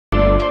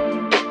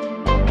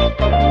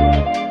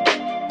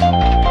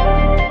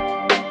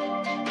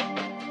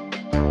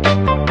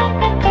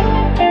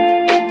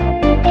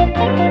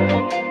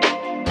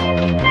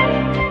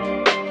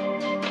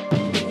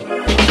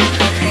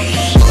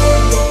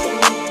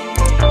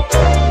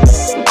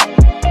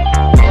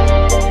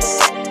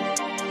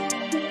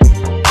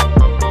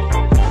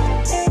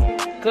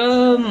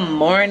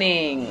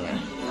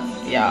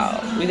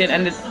We didn't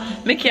end it.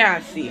 Me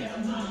can't see.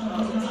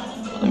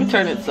 Let me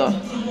turn it so.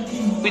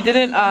 We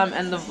didn't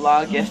end the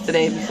vlog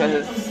yesterday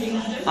because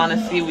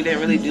honestly we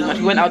didn't really do much.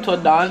 We went out to a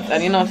dance,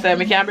 and you know what I'm saying,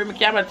 we can't bring my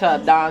camera to a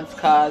dance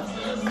cause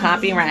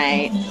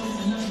copyright.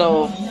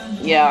 So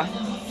yeah.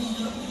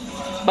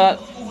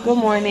 But good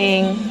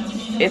morning.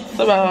 It's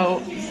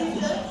about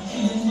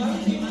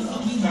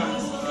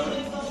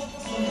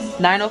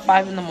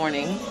 9:05 in the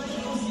morning.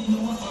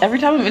 Every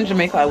time I'm in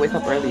Jamaica I wake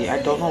up early.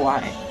 I don't know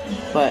why.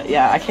 But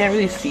yeah, I can't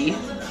really see,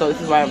 so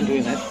this is why I'm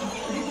doing this.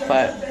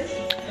 But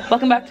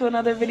welcome back to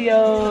another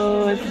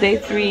video. It's day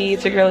 3.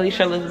 It's your girl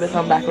Alicia Elizabeth.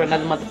 I'm back with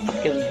another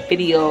motherfucking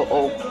video.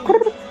 Oh,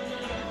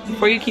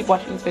 before you keep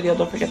watching this video,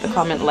 don't forget to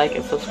comment, like,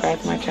 and subscribe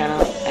to my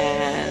channel.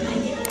 And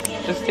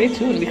just stay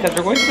tuned because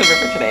we're going to the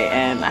river today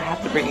and I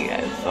have to bring you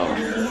guys. So,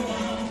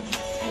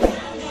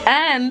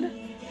 and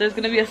there's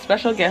gonna be a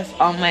special guest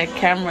on my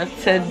camera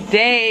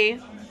today.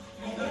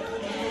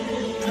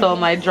 So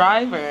my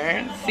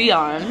driver,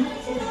 Sion,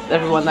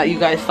 everyone that you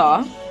guys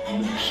saw,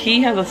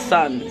 he has a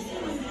son.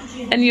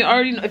 And you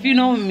already know, if you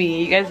know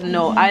me, you guys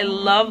know I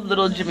love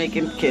little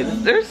Jamaican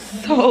kids. They're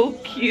so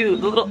cute,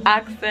 the little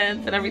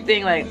accents and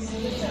everything. Like,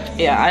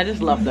 yeah, I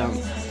just love them.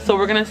 So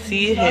we're gonna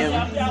see him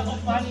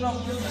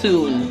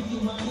soon.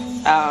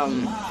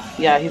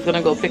 Yeah, he's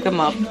gonna go pick him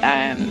up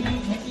and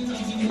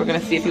we're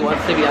gonna see if he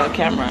wants to be on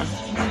camera.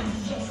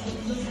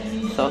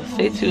 So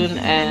stay tuned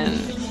and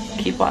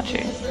keep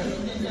watching.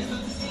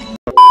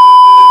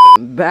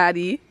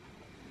 Baddie.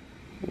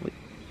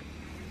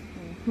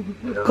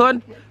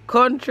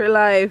 Country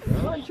life.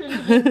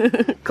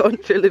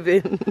 Country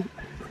living.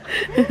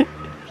 Oh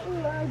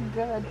my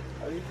god.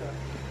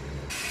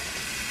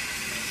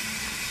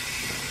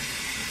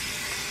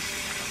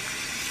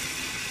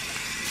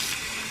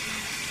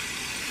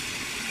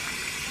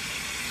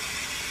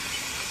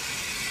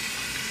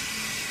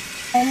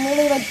 I'm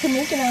really like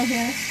Jamaican out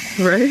here.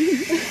 Right?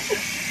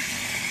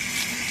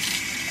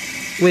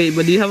 Wait,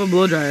 but do you have a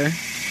blow dryer?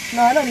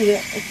 No, I don't need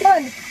it. It's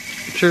fun.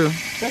 True.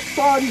 That's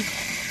fun.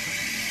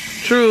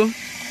 True.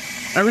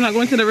 Are we not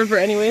going to the river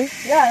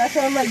anyways? Yeah, that's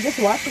why I'm like just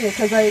watching it,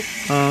 because like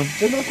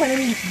there's no point in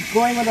me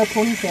going with a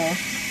ponytail.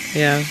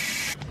 Yeah.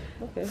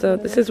 Okay. So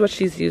this is what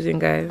she's using,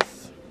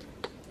 guys.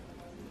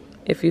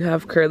 If you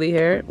have curly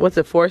hair, what's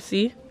it,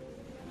 4C?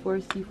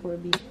 4C,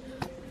 4B.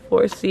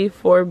 4C,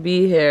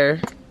 4B hair.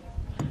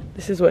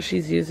 This is what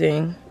she's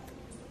using.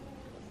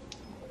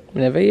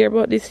 Never hear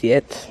about this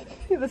yet.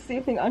 The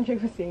same thing Andre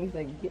was saying. He's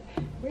like,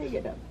 where you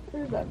get that?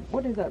 Where's that?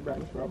 What is that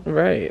brand from?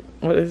 Right.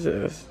 What is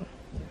this?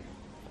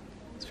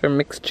 It's for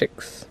mixed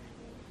chicks.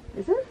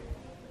 Is it?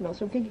 No, it's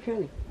from Kinky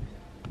Curly.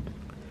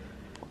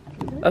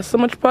 That's so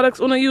much products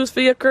wanna use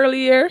for your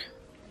curly hair.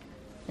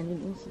 And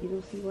then you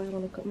don't see why I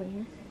want to cut my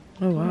hair.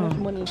 Oh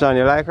wow. Sean,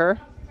 you like her?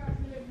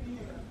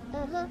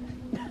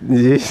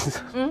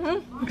 Yes.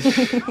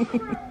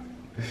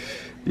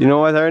 You know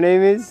what her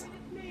name is?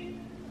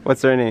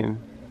 What's her name?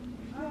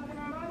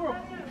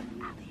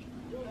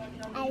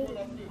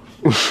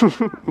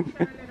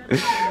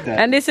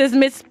 And this is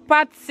Miss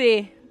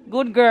Patsy.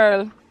 Good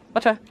girl.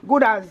 Watch her.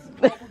 Good as.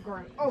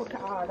 Oh,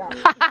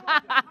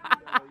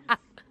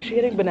 She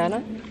getting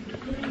banana?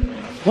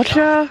 Watch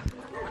her.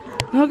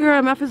 No girl,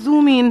 I'm have to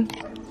zoom in.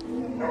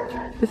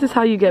 This is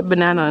how you get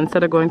banana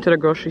instead of going to the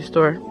grocery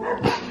store.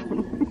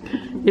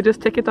 You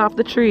just take it off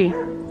the tree.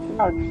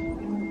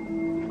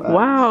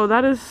 Wow,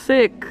 that is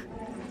sick.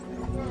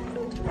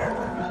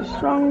 She's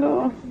strong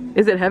though.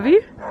 Is it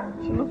heavy?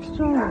 She looks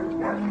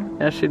strong.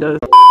 Yes, she does.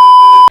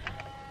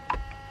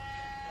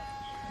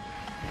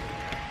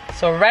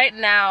 So right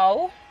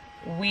now,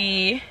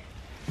 we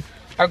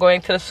are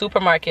going to the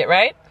supermarket,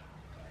 right?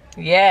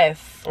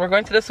 Yes, we're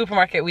going to the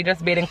supermarket. We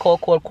just made in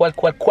cold water. Cold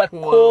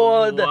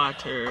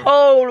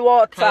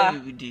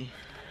water.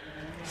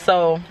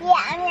 So, yeah,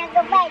 I'm gonna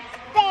go buy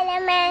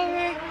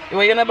Spider-Man. what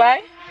are you gonna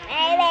buy?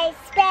 I buy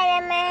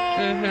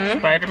Spider-Man.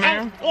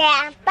 Spider-Man?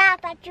 Yeah, Paw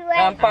Patrol.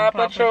 And Paw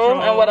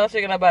Patrol. And what else are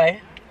you gonna buy?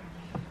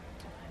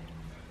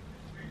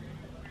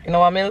 You know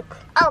what, milk?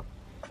 Oh.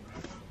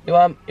 You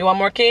want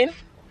more cane?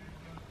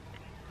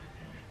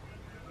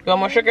 You want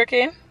more sugar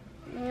cane?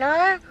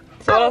 No.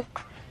 So what else?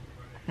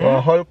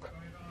 Hulk.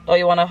 Oh,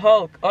 you want a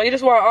Hulk? Oh, you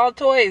just want all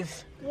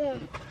toys? Yeah.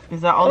 Is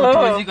that all the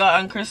toys you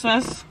got on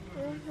Christmas?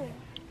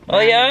 Oh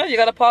yeah? You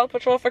got a Paw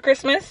Patrol for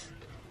Christmas?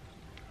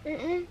 So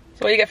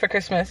what do you get for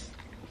Christmas?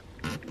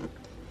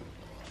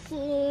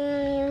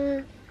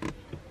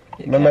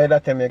 Remember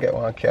that time you get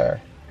one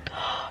car?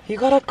 You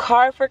got a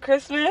car for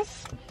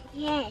Christmas?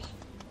 Yes.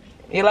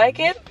 You like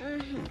it?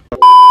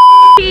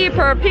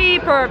 Peeper,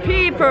 peeper,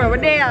 peeper. We're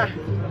there.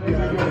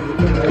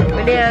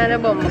 We're there in the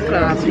bumper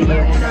class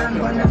here.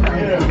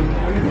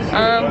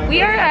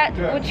 We are at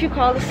what you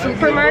call the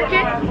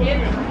supermarket.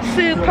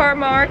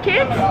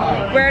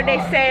 Where they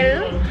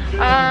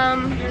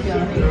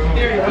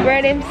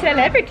sell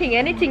everything,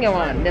 anything you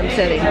want, them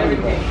selling.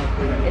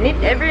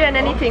 Every and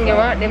anything you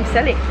want, them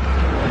selling.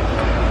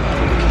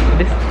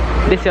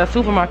 This your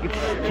supermarket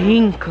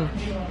stink. Oh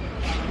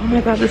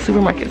my god, this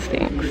supermarket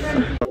stinks.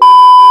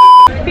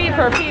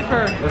 Peeper,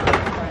 peeper.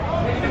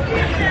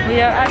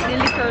 We are at the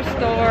liquor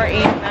store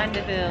in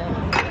Mandeville.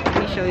 Let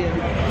me show you.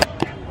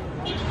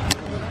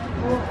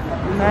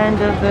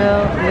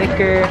 Mandeville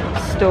liquor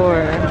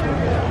store.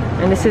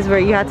 And this is where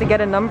you have to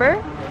get a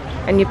number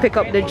and you pick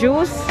up the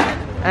juice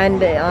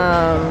and the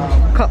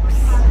cups.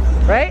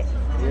 Right?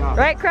 Yeah.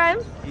 Right, Crime?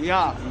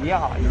 Yeah.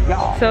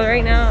 So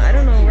right now, I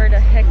don't know where the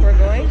heck we're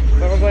going,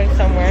 but we're going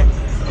somewhere.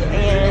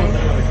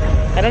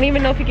 And I don't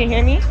even know if you can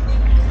hear me.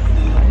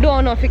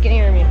 Don't know if you can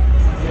hear me.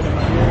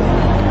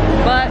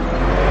 But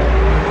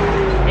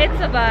it's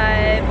a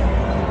vibe.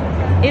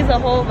 It's a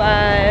whole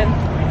vibe.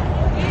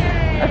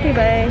 Okay,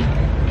 bye.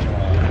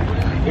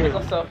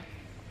 What's up?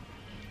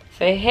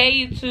 Say hey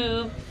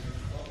YouTube.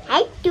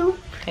 I do.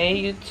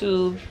 Hey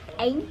YouTube.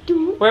 I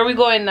do. Where are we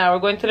going now? We're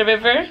going to the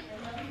river?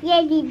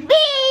 Yeah, the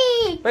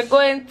beach. We're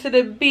going to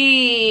the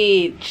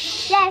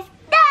beach. Let's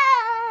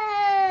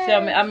go. See,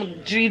 I'm a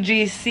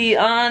GGC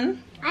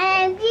on.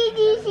 I'm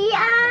GGC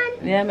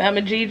on. Yeah, I'm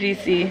a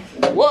GGC.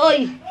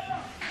 Whoa!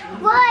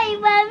 Boy,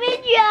 mommy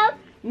drop.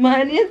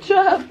 Man, you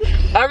trapped.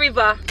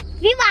 Arriva.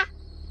 Viva.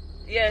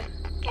 Yeah.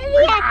 Can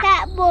we at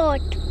that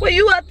boat? Where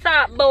you at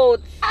top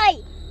boat?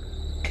 Oi.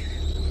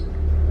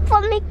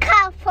 For me,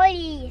 call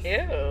police.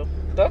 Ew.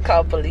 Don't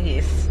call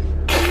police.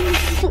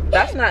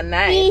 That's not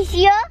nice. Beach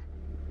you?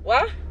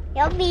 What?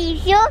 Your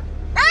beach you?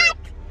 What?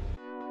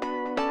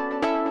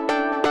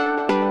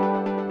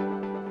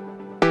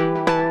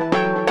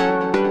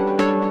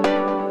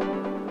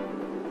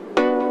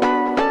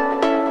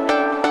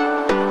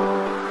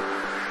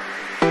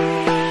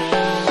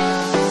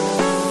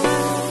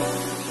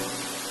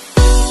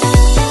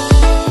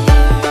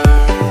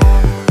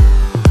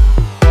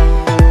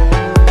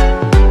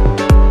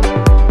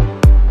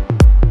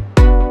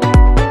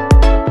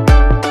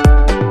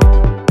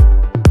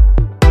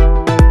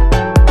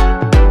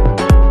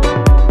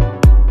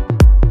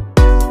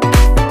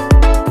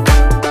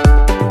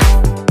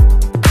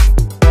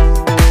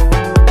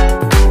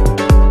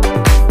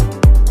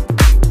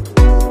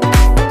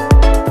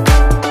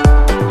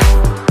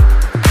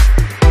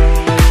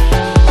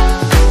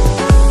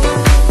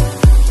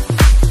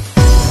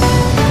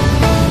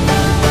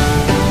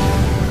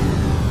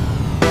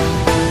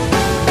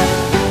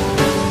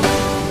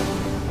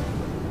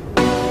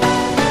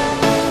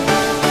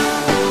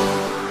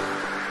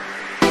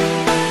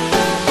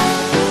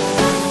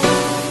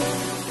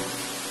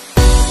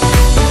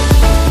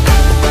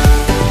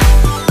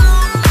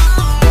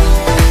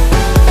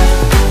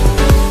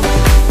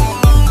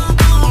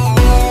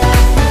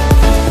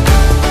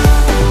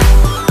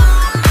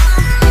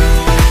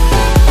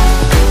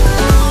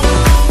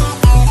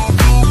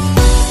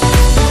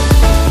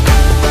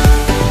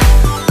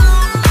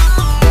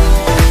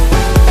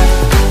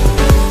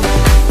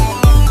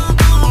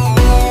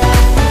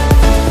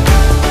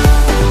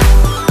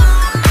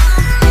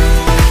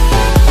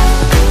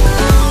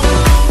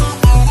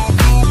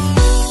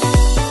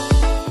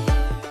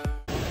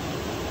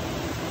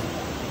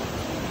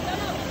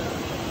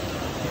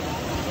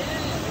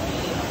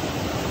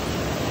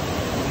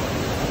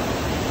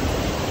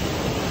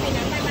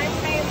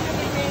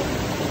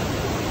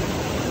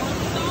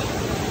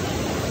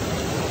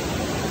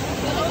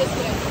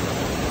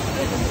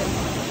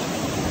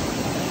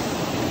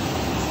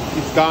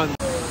 It's gone.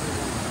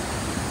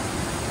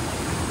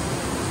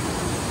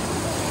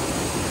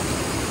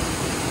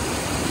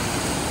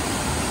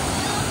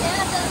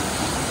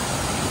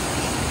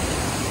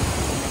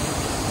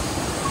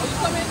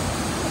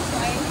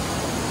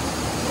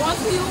 Want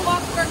to see you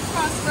walk first,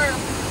 cross first.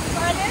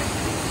 Pardon?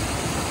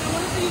 I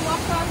want to see you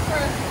walk cross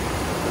first.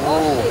 Oh.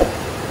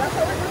 That's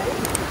what we're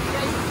doing?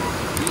 Yeah.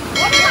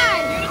 What am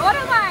I? What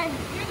am I?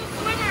 You're the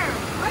swimmer.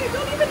 I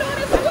don't even know how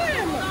to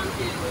swim. Hold on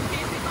to you in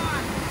case it's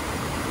on.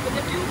 But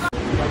if you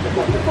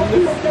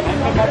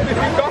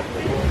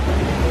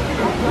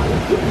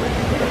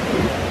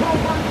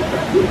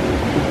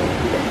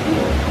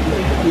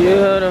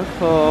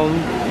Beautiful.